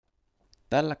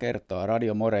Tällä kertaa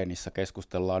Radio Moreenissa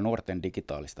keskustellaan nuorten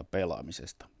digitaalista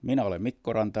pelaamisesta. Minä olen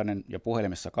Mikko Rantanen ja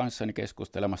puhelimessa kanssani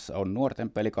keskustelemassa on nuorten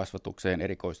pelikasvatukseen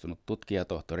erikoistunut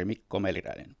tutkijatohtori Mikko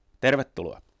Meriläinen.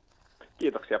 Tervetuloa.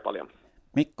 Kiitoksia paljon.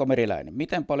 Mikko Meriläinen,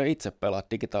 miten paljon itse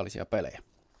pelaat digitaalisia pelejä?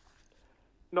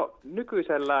 No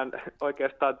nykyisellään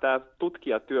oikeastaan tämä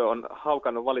tutkijatyö on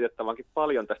haukannut valitettavankin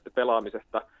paljon tästä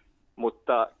pelaamisesta,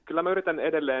 mutta kyllä mä yritän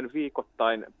edelleen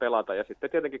viikoittain pelata ja sitten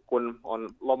tietenkin kun on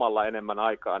lomalla enemmän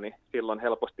aikaa, niin silloin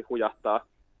helposti hujahtaa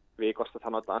viikossa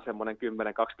sanotaan semmoinen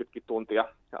 10-20 tuntia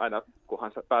aina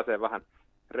kunhan pääsee vähän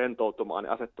rentoutumaan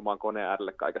ja asettumaan koneen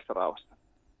äärelle kaikessa rauhassa.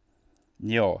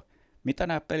 Joo. Mitä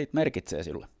nämä pelit merkitsee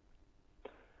sinulle?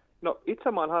 No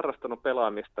itse mä oon harrastanut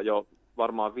pelaamista jo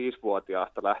varmaan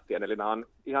 5-vuotiaasta lähtien, eli nämä on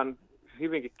ihan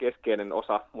hyvinkin keskeinen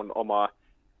osa mun omaa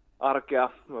arkea,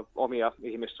 omia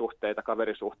ihmissuhteita,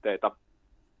 kaverisuhteita.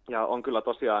 Ja on kyllä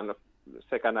tosiaan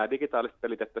sekä nämä digitaaliset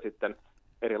pelit että sitten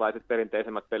erilaiset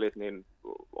perinteisemmät pelit, niin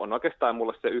on oikeastaan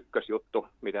mulle se ykkösjuttu,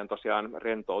 miten tosiaan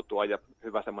rentoutua ja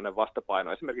hyvä semmoinen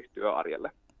vastapaino esimerkiksi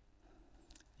työarjelle.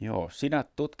 Joo, sinä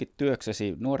tutkit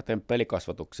työksesi nuorten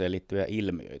pelikasvatukseen liittyviä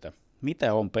ilmiöitä.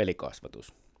 Mitä on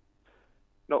pelikasvatus?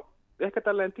 No ehkä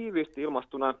tälleen tiiviisti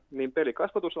ilmastuna, niin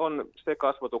pelikasvatus on se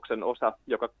kasvatuksen osa,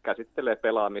 joka käsittelee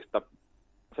pelaamista,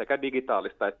 sekä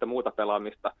digitaalista että muuta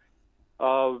pelaamista.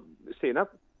 Siinä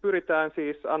pyritään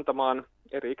siis antamaan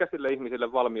eri-ikäisille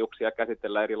ihmisille valmiuksia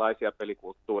käsitellä erilaisia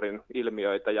pelikulttuurin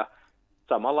ilmiöitä ja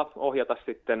samalla ohjata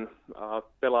sitten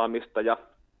pelaamista ja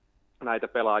näitä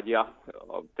pelaajia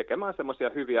tekemään semmoisia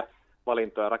hyviä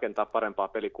valintoja, rakentaa parempaa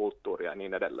pelikulttuuria ja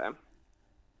niin edelleen.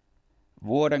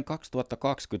 Vuoden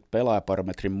 2020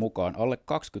 pelaajabarometrin mukaan alle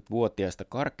 20-vuotiaista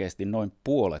karkeasti noin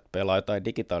puolet pelaa jotain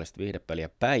digitaalista viihdepeliä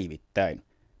päivittäin.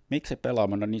 Miksi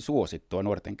pelaaminen on niin suosittua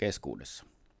nuorten keskuudessa?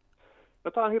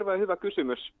 No, tämä on hirveän hyvä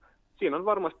kysymys. Siinä on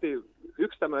varmasti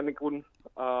yksi tämmöinen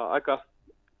aika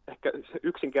ehkä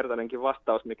yksinkertainenkin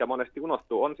vastaus, mikä monesti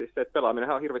unohtuu, on siis se, että pelaaminen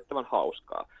on hirvittävän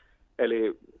hauskaa.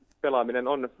 Eli pelaaminen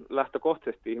on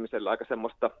lähtökohtaisesti ihmiselle aika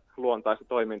semmoista luontaista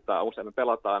toimintaa. Usein me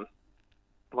pelataan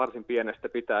varsin pienestä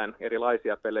pitäen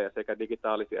erilaisia pelejä, sekä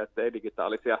digitaalisia että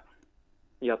ei-digitaalisia.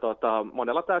 Ja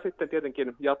monella tämä sitten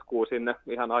tietenkin jatkuu sinne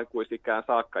ihan aikuisikään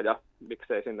saakka ja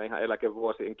miksei sinne ihan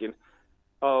eläkevuosiinkin.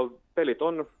 Pelit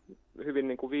on hyvin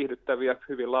niin kuin viihdyttäviä,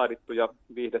 hyvin laadittuja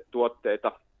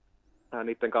viihdetuotteita.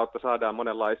 Niiden kautta saadaan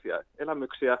monenlaisia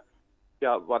elämyksiä.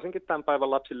 Ja varsinkin tämän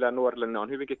päivän lapsille ja nuorille ne on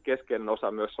hyvinkin keskeinen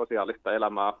osa myös sosiaalista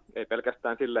elämää. Ei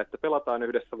pelkästään sille, että pelataan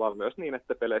yhdessä, vaan myös niin,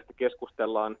 että peleistä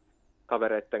keskustellaan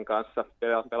kavereiden kanssa,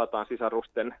 pelataan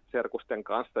sisarusten, serkusten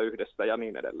kanssa yhdessä ja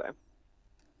niin edelleen.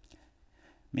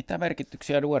 Mitä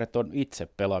merkityksiä nuoret on itse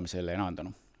pelaamiselleen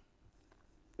antanut?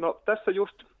 No tässä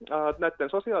just näiden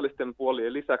sosiaalisten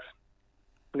puolien lisäksi,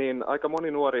 niin aika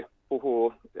moni nuori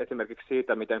puhuu esimerkiksi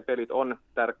siitä, miten pelit on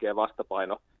tärkeä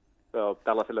vastapaino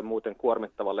tällaiselle muuten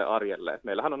kuormittavalle arjelle.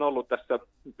 Meillähän on ollut tässä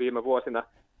viime vuosina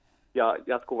ja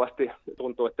jatkuvasti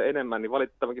tuntuu, että enemmän, niin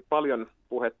valitettavankin paljon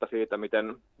puhetta siitä,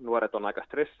 miten nuoret on aika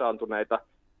stressaantuneita,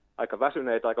 aika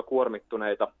väsyneitä, aika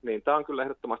kuormittuneita, niin tämä on kyllä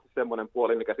ehdottomasti semmoinen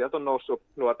puoli, mikä sieltä on noussut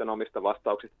nuorten omista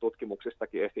vastauksista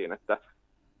tutkimuksistakin esiin, että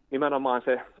nimenomaan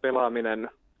se pelaaminen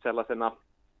sellaisena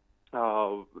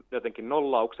jotenkin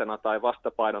nollauksena tai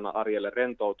vastapainona arjelle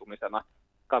rentoutumisena,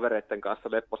 kavereiden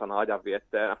kanssa lepposana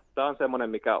ajanvietteenä. Tämä on semmoinen,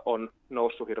 mikä on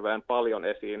noussut hirveän paljon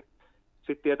esiin.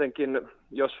 Sitten tietenkin,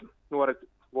 jos nuoret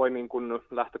voi niin kuin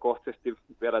lähtökohtaisesti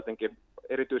vielä jotenkin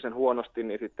erityisen huonosti,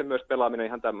 niin sitten myös pelaaminen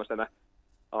ihan tämmöisenä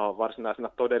varsinaisena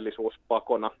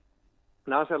todellisuuspakona.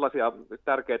 Nämä on sellaisia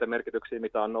tärkeitä merkityksiä,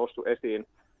 mitä on noussut esiin.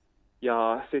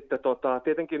 Ja sitten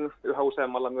tietenkin yhä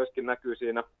useammalla myöskin näkyy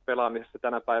siinä pelaamisessa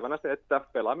tänä päivänä se, että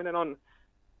pelaaminen on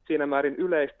siinä määrin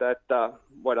yleistä, että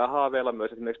voidaan haaveilla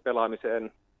myös esimerkiksi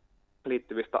pelaamiseen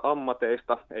liittyvistä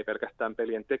ammateista, ei pelkästään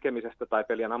pelien tekemisestä tai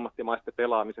pelien ammattimaista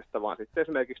pelaamisesta, vaan sitten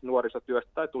esimerkiksi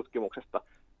nuorisotyöstä tai tutkimuksesta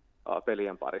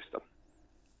pelien parissa.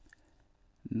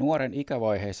 Nuoren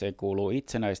ikävaiheeseen kuuluu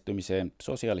itsenäistymiseen,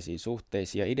 sosiaalisiin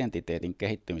suhteisiin ja identiteetin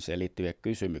kehittymiseen liittyviä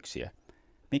kysymyksiä.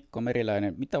 Mikko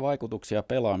Meriläinen, mitä vaikutuksia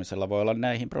pelaamisella voi olla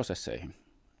näihin prosesseihin?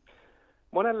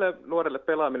 Monelle nuorelle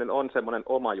pelaaminen on semmoinen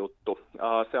oma juttu.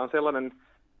 Se on sellainen,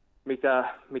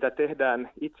 mitä tehdään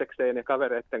itsekseen ja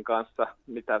kavereiden kanssa,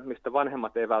 mistä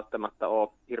vanhemmat ei välttämättä ole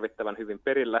hirvittävän hyvin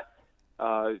perillä.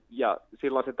 Ja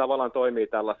silloin se tavallaan toimii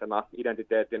tällaisena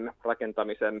identiteetin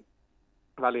rakentamisen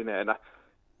välineenä.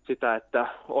 Sitä, että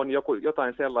on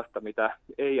jotain sellaista, mitä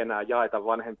ei enää jaeta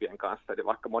vanhempien kanssa. Eli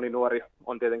vaikka moni nuori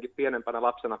on tietenkin pienempänä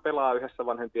lapsena pelaa yhdessä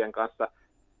vanhempien kanssa,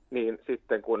 niin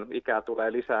sitten kun ikää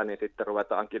tulee lisää, niin sitten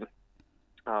ruvetaankin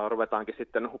ruvetaankin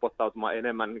sitten hupottautumaan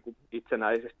enemmän niin kuin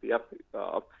itsenäisesti ja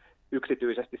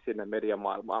yksityisesti sinne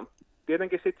mediamaailmaan.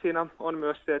 Tietenkin sitten siinä on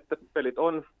myös se, että pelit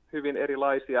on hyvin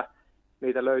erilaisia,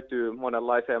 niitä löytyy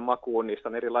monenlaiseen makuun, niissä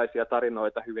on erilaisia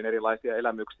tarinoita, hyvin erilaisia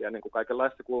elämyksiä niin kuin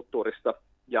kaikenlaisessa kulttuurissa,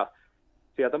 ja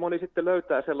sieltä moni sitten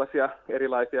löytää sellaisia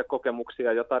erilaisia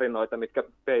kokemuksia ja tarinoita, mitkä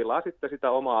peilaa sitten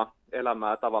sitä omaa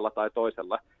elämää tavalla tai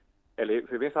toisella. Eli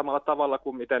hyvin samalla tavalla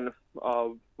kuin miten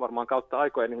varmaan kautta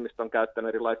aikojen ihmiset on käyttänyt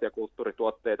erilaisia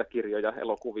kulttuurituotteita, kirjoja,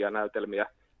 elokuvia, näytelmiä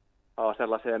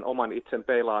sellaiseen oman itsen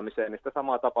peilaamiseen, niin sitä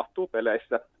samaa tapahtuu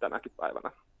peleissä tänäkin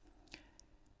päivänä.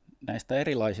 Näistä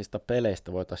erilaisista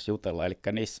peleistä voitaisiin jutella, eli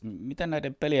miten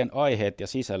näiden pelien aiheet ja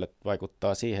sisällöt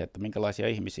vaikuttaa siihen, että minkälaisia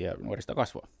ihmisiä nuorista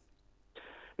kasvaa?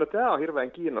 No tämä on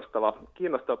hirveän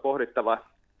kiinnostava pohdittava.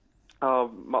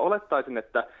 Mä olettaisin,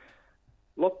 että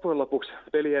loppujen lopuksi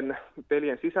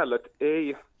pelien sisällöt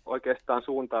ei oikeastaan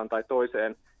suuntaan tai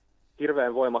toiseen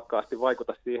hirveän voimakkaasti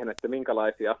vaikuta siihen, että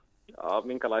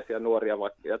minkälaisia nuoria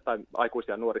tai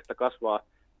aikuisia nuorista kasvaa.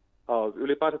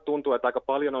 Ylipäänsä tuntuu, että aika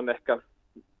paljon on ehkä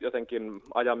jotenkin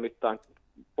ajan mittaan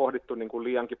pohdittu niin kuin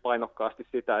liiankin painokkaasti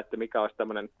sitä, että mikä olisi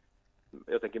tämmöinen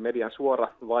jotenkin median suora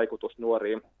vaikutus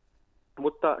nuoriin.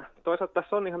 Mutta toisaalta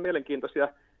tässä on ihan mielenkiintoisia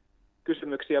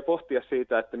kysymyksiä pohtia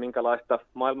siitä, että minkälaista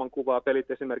maailmankuvaa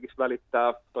pelit esimerkiksi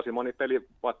välittää. Tosi moni peli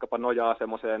vaikkapa nojaa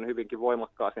semmoiseen hyvinkin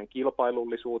voimakkaaseen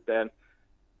kilpailullisuuteen.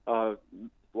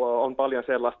 On paljon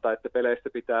sellaista, että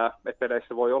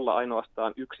peleissä voi olla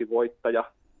ainoastaan yksi voittaja,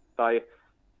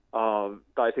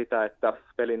 tai sitä, että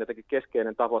pelin jotenkin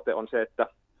keskeinen tavoite on se, että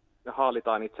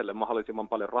haalitaan itselle mahdollisimman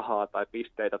paljon rahaa tai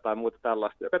pisteitä tai muuta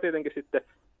tällaista, joka tietenkin sitten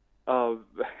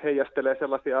heijastelee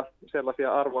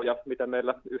sellaisia arvoja, mitä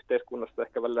meillä yhteiskunnassa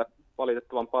ehkä välillä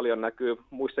valitettavan paljon näkyy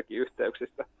muissakin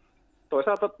yhteyksissä.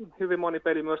 Toisaalta hyvin moni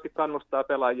peli myöskin kannustaa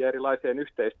pelaajia erilaiseen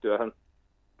yhteistyöhön,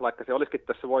 vaikka se olisikin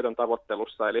tässä voiton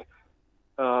tavoittelussa. Eli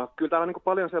kyllä täällä on niin kuin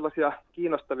paljon sellaisia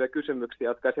kiinnostavia kysymyksiä,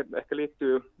 jotka ehkä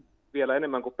liittyy vielä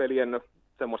enemmän kuin pelien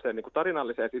semmoiseen niin kuin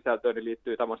tarinalliseen sisältöön, niin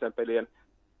liittyy tämmöiseen pelien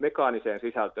mekaaniseen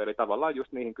sisältöön, eli tavallaan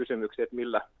just niihin kysymyksiin, että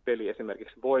millä peli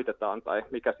esimerkiksi voitetaan tai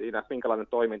minkälainen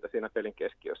toiminta siinä pelin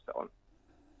keskiössä on.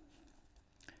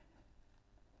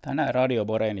 Tänään Radio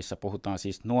Boreinissa puhutaan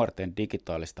siis nuorten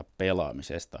digitaalista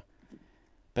pelaamisesta.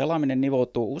 Pelaaminen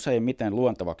nivoutuu useimmiten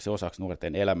luontavaksi osaksi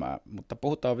nuorten elämää, mutta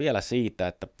puhutaan vielä siitä,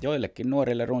 että joillekin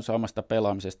nuorille runsaamasta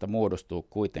pelaamisesta muodostuu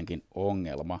kuitenkin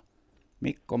ongelma.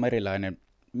 Mikko Meriläinen,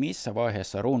 missä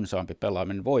vaiheessa runsaampi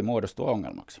pelaaminen voi muodostua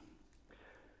ongelmaksi?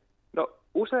 No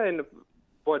usein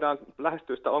voidaan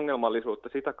lähestyä sitä ongelmallisuutta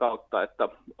sitä kautta, että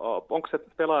onko se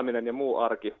pelaaminen ja muu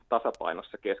arki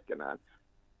tasapainossa keskenään.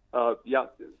 Ja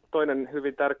toinen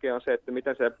hyvin tärkeä on se, että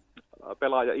miten se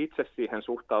pelaaja itse siihen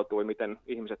suhtautuu ja miten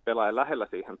ihmiset pelaajan lähellä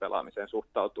siihen pelaamiseen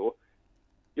suhtautuu.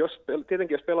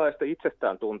 Tietenkin jos pelaajasta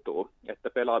itsestään tuntuu, että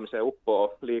pelaamiseen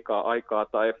uppoo liikaa aikaa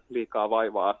tai liikaa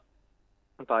vaivaa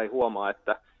tai huomaa,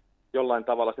 että jollain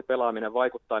tavalla se pelaaminen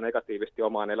vaikuttaa negatiivisesti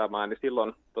omaan elämään, niin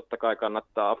silloin totta kai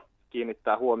kannattaa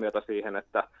kiinnittää huomiota siihen,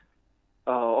 että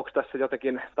onko tässä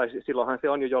jotenkin, tai silloinhan se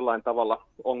on jo jollain tavalla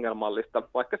ongelmallista.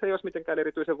 Vaikka se ei olisi mitenkään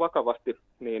erityisen vakavasti,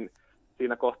 niin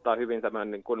siinä kohtaa hyvin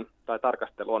tämmöinen niin kuin, tai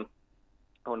tarkastelu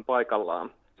on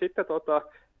paikallaan. Sitten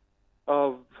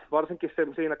varsinkin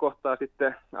siinä kohtaa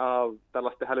sitten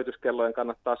tällaisten hälytyskellojen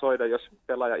kannattaa soida, jos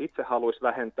pelaaja itse haluaisi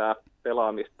vähentää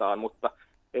pelaamistaan, mutta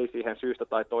ei siihen syystä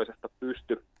tai toisesta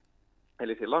pysty.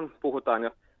 Eli silloin puhutaan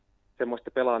jo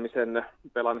semmoista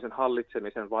pelaamisen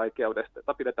hallitsemisen vaikeudesta,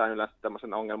 jota pidetään yleensä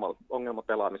tämmöisen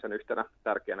ongelmapelaamisen yhtenä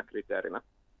tärkeänä kriteerinä.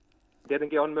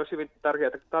 Tietenkin on myös hyvin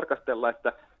tärkeää tarkastella,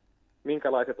 että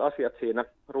minkälaiset asiat siinä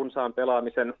runsaan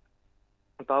pelaamisen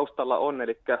taustalla on,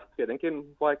 eli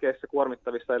tietenkin vaikeissa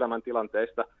kuormittavissa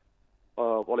elämäntilanteissa,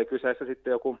 oli kyseessä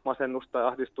sitten joku masennus tai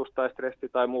ahdistus tai stressi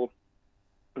tai muu,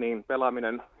 niin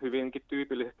pelaaminen hyvinkin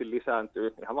tyypillisesti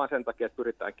lisääntyy ihan vain sen takia, että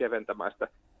pyritään keventämään sitä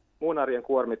muun arjen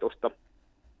kuormitusta.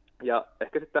 Ja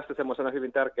ehkä sitten tässä semmoisena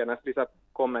hyvin tärkeänä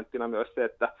lisäkommenttina myös se,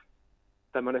 että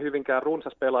tämmöinen hyvinkään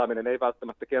runsas pelaaminen ei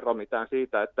välttämättä kerro mitään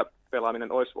siitä, että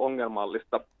pelaaminen olisi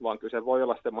ongelmallista, vaan kyse voi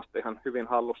olla semmoista ihan hyvin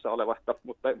hallussa olevasta,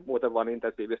 mutta muuten vain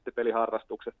intensiivisestä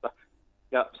peliharrastuksesta.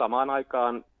 Ja samaan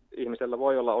aikaan ihmisellä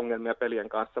voi olla ongelmia pelien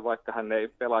kanssa, vaikka hän ei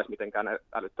pelaisi mitenkään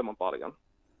älyttömän paljon.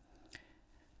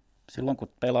 Silloin kun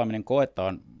pelaaminen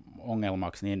koetaan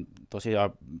ongelmaksi, niin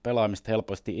tosiaan pelaamista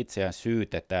helposti itseään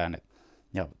syytetään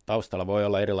ja taustalla voi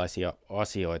olla erilaisia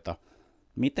asioita.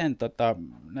 Miten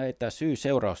näitä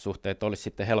syy-seuraussuhteita olisi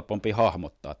sitten helpompi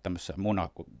hahmottaa tämmöisessä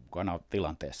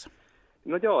munakana-tilanteessa?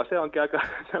 No joo, se onkin aika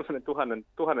sellainen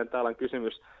tuhannen taalan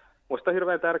kysymys. Minusta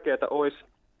hirveän tärkeää olisi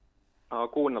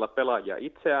kuunnella pelaajia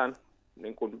itseään,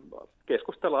 niin kuin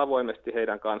keskustella avoimesti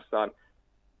heidän kanssaan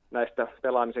näistä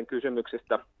pelaamisen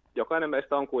kysymyksistä. Jokainen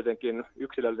meistä on kuitenkin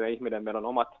yksilöllinen ihminen, meillä on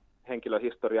omat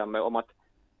henkilöhistoriamme,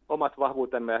 omat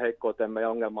vahvuutemme ja heikkoutemme ja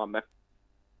ongelmamme,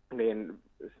 niin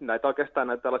näitä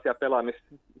tällaisia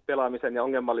pelaamisen ja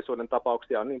ongelmallisuuden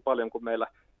tapauksia on niin paljon kuin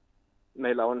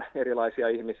meillä on erilaisia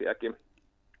ihmisiäkin.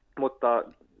 Mutta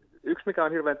yksi, mikä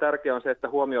on hirveän tärkeä, on se, että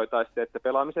huomioitaisiin se, että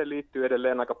pelaamiseen liittyy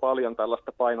edelleen aika paljon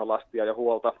tällaista painolastia ja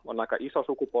huolta. On aika iso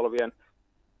sukupolvien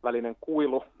välinen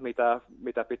kuilu,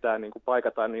 mitä pitää niin kuin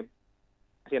paikata. Niin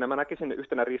siinä mä näkisin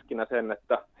yhtenä riskinä sen,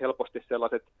 että helposti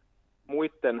sellaiset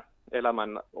muiden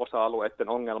elämän osa-alueiden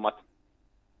ongelmat,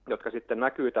 jotka sitten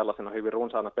näkyy tällaisena hyvin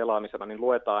runsaana pelaamisena, niin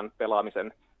luetaan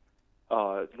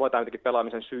jotenkin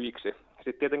pelaamisen syiksi.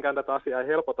 Sitten tietenkään tätä asiaa ei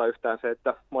helpota yhtään se,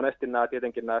 että monesti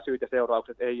nämä syyt ja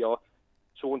seuraukset ei ole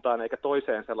suuntaan eikä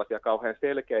toiseen sellaisia kauhean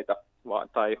selkeitä,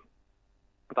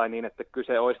 tai niin, että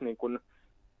kyse olisi niin kuin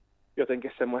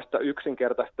jotenkin semmoista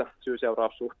yksinkertaista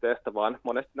syy-seuraussuhteesta, vaan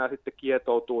monesti nämä sitten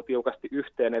kietoutuu tiukasti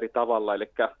yhteen eri tavalla. Eli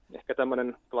ehkä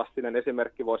tämmöinen klassinen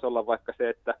esimerkki voisi olla vaikka se,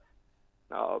 että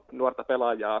nuorta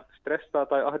pelaajaa stressaa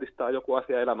tai ahdistaa joku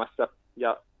asia elämässä,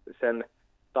 ja sen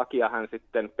takia hän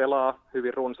sitten pelaa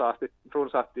hyvin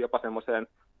runsaasti jopa semmoiseen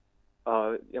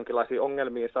jonkinlaisiin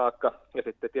ongelmiin saakka. Ja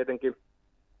sitten tietenkin,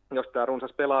 jos tämä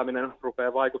runsas pelaaminen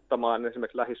rupeaa vaikuttamaan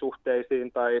esimerkiksi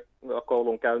lähisuhteisiin tai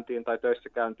koulun käyntiin tai töissä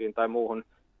käyntiin tai muuhun,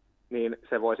 niin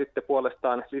se voi sitten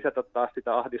puolestaan lisätä taas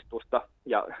sitä ahdistusta,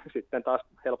 ja sitten taas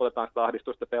helpotetaan sitä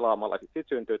ahdistusta pelaamalla. Sitten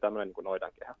syntyy tämmöinen niin kuin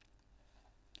noidankehä.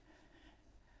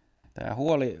 Tämä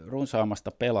huoli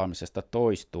runsaamasta pelaamisesta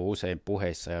toistuu usein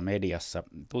puheissa ja mediassa.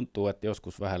 Tuntuu, että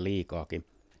joskus vähän liikaakin.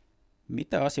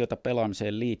 Mitä asioita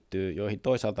pelaamiseen liittyy, joihin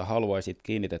toisaalta haluaisit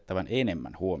kiinnitettävän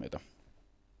enemmän huomiota?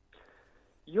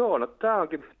 Joo, no tämä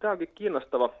onkin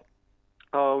kiinnostava.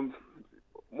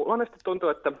 Monesti tuntuu,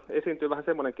 että esiintyy vähän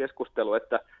semmoinen keskustelu,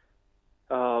 että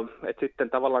sitten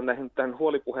tavallaan tähän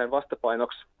huolipuheen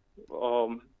vastapainoksi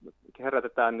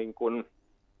herätetään niin kuin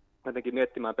jotenkin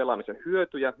miettimään pelaamisen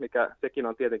hyötyjä, mikä sekin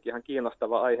on tietenkin ihan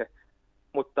kiinnostava aihe,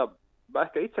 mutta mä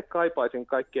ehkä itse kaipaisin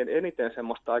kaikkein eniten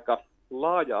semmoista aika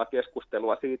laajaa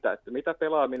keskustelua siitä, että mitä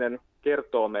pelaaminen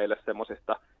kertoo meille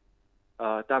semmoisesta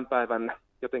tämän päivän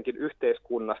jotenkin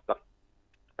yhteiskunnasta.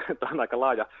 Tämä on aika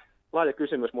laaja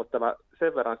kysymys, mutta mä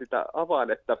sen verran sitä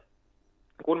avaan, että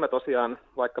kun me tosiaan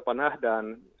vaikkapa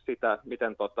nähdään sitä,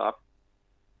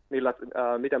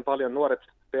 miten paljon nuoret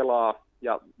pelaa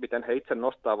ja miten he itse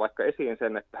nostaa vaikka esiin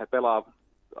sen, että he pelaa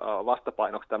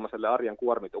vastapainoksi tämmöiselle arjen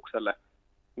kuormitukselle,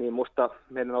 niin musta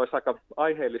meidän olisi aika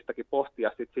aiheellistakin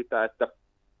pohtia sitä, että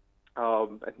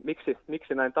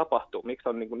miksi näin tapahtuu, miksi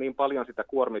on niin paljon sitä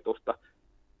kuormitusta,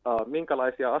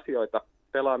 minkälaisia asioita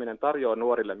pelaaminen tarjoaa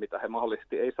nuorille, mitä he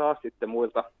mahdollisesti ei saa sitten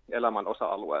muilta elämän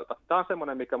osa-alueilta. Tämä on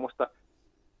semmoinen, mikä musta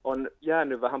on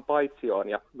jäänyt vähän paitsioon,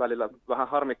 ja välillä vähän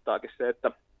harmittaakin se,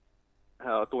 että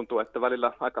tuntuu, että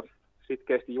välillä aika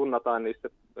sitkeästi junnataan niistä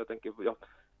jotenkin jo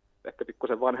ehkä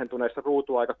pikkusen vanhentuneissa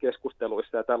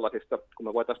ruutuaikakeskusteluissa ja tällaisissa, kun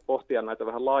me voitaisiin pohtia näitä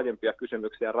vähän laajempia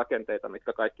kysymyksiä ja rakenteita,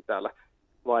 mitkä kaikki täällä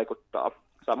vaikuttaa.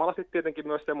 Samalla sitten tietenkin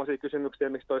myös sellaisia kysymyksiä,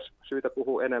 mistä olisi syytä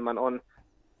puhua enemmän, on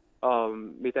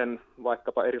miten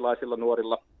vaikkapa erilaisilla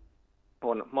nuorilla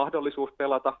on mahdollisuus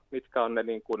pelata, mitkä on ne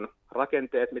niin kuin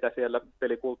rakenteet, mitä siellä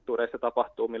pelikulttuureissa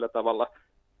tapahtuu, millä tavalla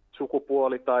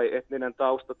sukupuoli tai etninen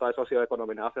tausta tai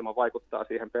sosioekonominen asema vaikuttaa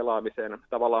siihen pelaamiseen.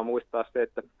 Tavallaan muistaa se,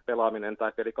 että pelaaminen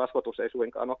tai pelikasvatus ei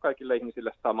suinkaan ole kaikille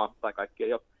ihmisille sama, tai kaikki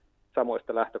ei ole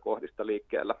samoista lähtökohdista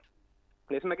liikkeellä.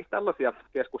 Niin esimerkiksi tällaisia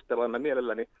keskusteluja mä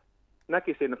mielelläni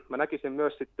näkisin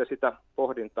myös sitten sitä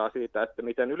pohdintaa siitä, että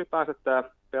miten ylipäänsä tämä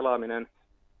pelaaminen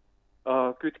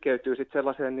kytkeytyy sitten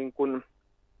sellaiseen niin kuin,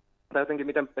 tai jotenkin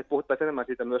miten puhuttaisiin enemmän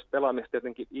siitä myös pelaamista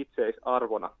jotenkin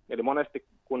itseisarvona. Eli monesti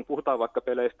kun puhutaan vaikka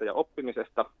peleistä ja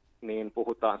oppimisesta, niin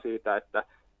puhutaan siitä, että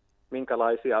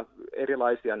minkälaisia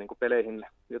erilaisia niin kuin peleihin,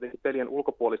 jotenkin pelien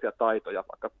ulkopuolisia taitoja,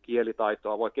 vaikka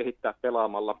kielitaitoa voi kehittää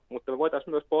pelaamalla, mutta me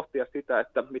voitaisiin myös pohtia sitä,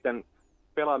 että miten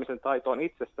pelaamisen taito on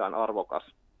itsessään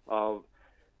arvokas.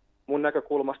 Mun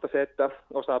näkökulmasta se, että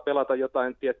osaa pelata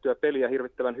jotain tiettyä peliä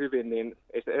hirvittävän hyvin, niin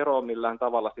ei se eroa millään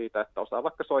tavalla siitä, että osaa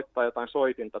vaikka soittaa jotain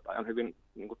soitinta tai on hyvin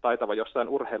niin kuin taitava jossain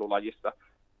urheilulajissa,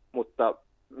 mutta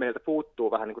meiltä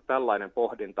puuttuu vähän niin kuin tällainen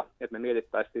pohdinta, että me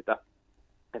mietittäisiin sitä,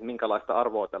 että minkälaista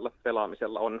arvoa tällä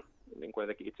pelaamisella on niin kuin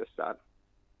jotenkin itsessään.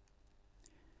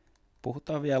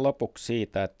 Puhutaan vielä lopuksi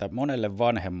siitä, että monelle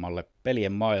vanhemmalle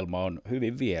pelien maailma on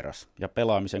hyvin vieras ja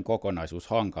pelaamisen kokonaisuus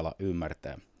hankala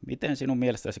ymmärtää. Miten sinun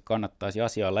mielestäsi kannattaisi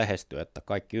asiaa lähestyä, että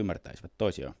kaikki ymmärtäisivät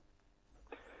toisiaan?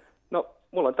 No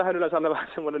mulla on tähän yleensä vähän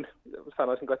semmoinen,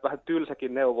 sanoisinko, että vähän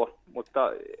tylsäkin neuvo,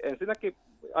 mutta ensinnäkin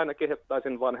aina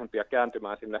kehottaisin vanhempia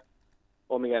kääntymään sinne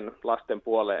omien lasten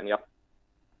puoleen ja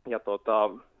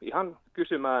ihan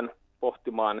kysymään,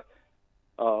 pohtimaan,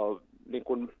 niin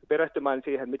kuin perehtymään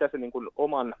siihen, mitä se niin kuin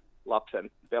oman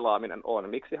lapsen pelaaminen on.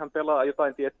 Miksi hän pelaa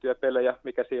jotain tiettyjä pelejä,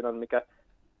 mikä siinä on, mikä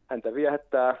häntä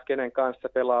viehättää, kenen kanssa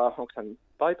pelaa, onko hän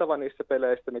taitava niissä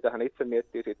peleissä, mitä hän itse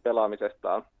miettii siitä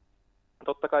pelaamisestaan.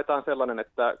 Totta kai tämä on sellainen,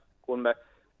 että kun me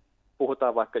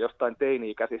puhutaan vaikka jostain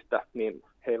teini-ikäisistä, niin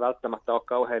he ei välttämättä ole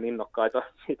kauhean innokkaita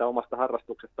siitä omasta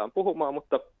harrastuksestaan puhumaan,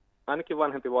 mutta ainakin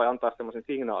vanhempi voi antaa sellaisen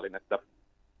signaalin, että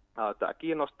tämä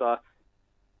kiinnostaa,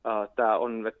 tämä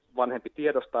on, että vanhempi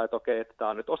tiedostaa, että okei, että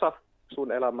tämä on nyt osa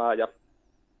sun elämää ja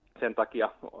sen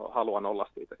takia haluan olla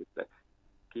siitä sitten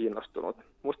kiinnostunut.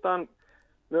 Musta on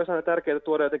myös aina tärkeää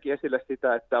tuoda jotenkin esille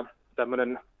sitä, että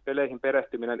tämmöinen peleihin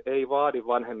perehtyminen ei vaadi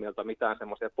vanhemmilta mitään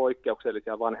semmoisia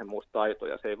poikkeuksellisia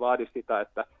vanhemmuustaitoja. Se ei vaadi sitä,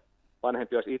 että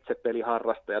vanhempi olisi itse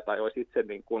peliharrastaja tai olisi itse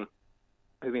niin kuin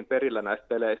hyvin perillä näistä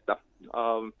peleistä.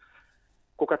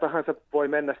 Kuka tahansa voi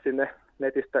mennä sinne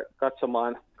netistä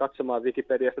katsomaan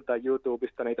Wikipediasta tai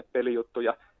YouTubesta niitä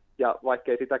pelijuttuja, ja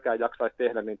vaikkei sitäkään jaksaisi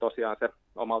tehdä, niin tosiaan se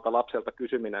omalta lapselta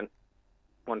kysyminen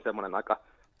on semmoinen aika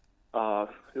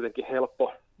jotenkin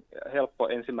helppo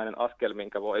ensimmäinen askel,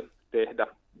 minkä voi tehdä.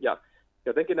 Ja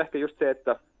jotenkin ehkä just se,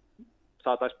 että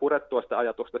saataisiin purettua sitä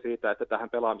ajatusta siitä, että tähän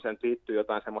pelaamiseen liittyy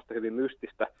jotain semmoista hyvin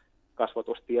mystistä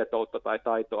kasvatustietoutta tai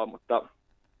taitoa, mutta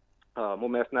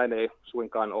mun mielestä näin ei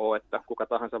suinkaan ole, että kuka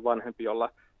tahansa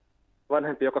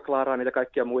vanhempi, joka klaaraa niitä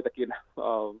kaikkia muitakin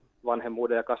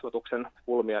vanhemmuuden ja kasvatuksen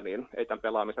pulmia, niin ei tämän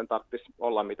pelaamisen tarvitsisi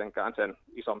olla mitenkään sen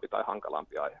isompi tai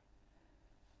hankalampi aihe.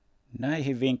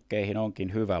 Näihin vinkkeihin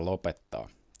onkin hyvä lopettaa.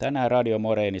 Tänään Radio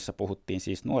Moreenissa puhuttiin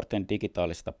siis nuorten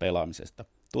digitaalisesta pelaamisesta.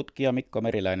 Tutkija Mikko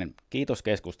Meriläinen, kiitos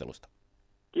keskustelusta.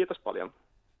 Kiitos paljon.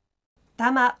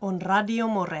 Tämä on Radio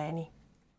Moreeni.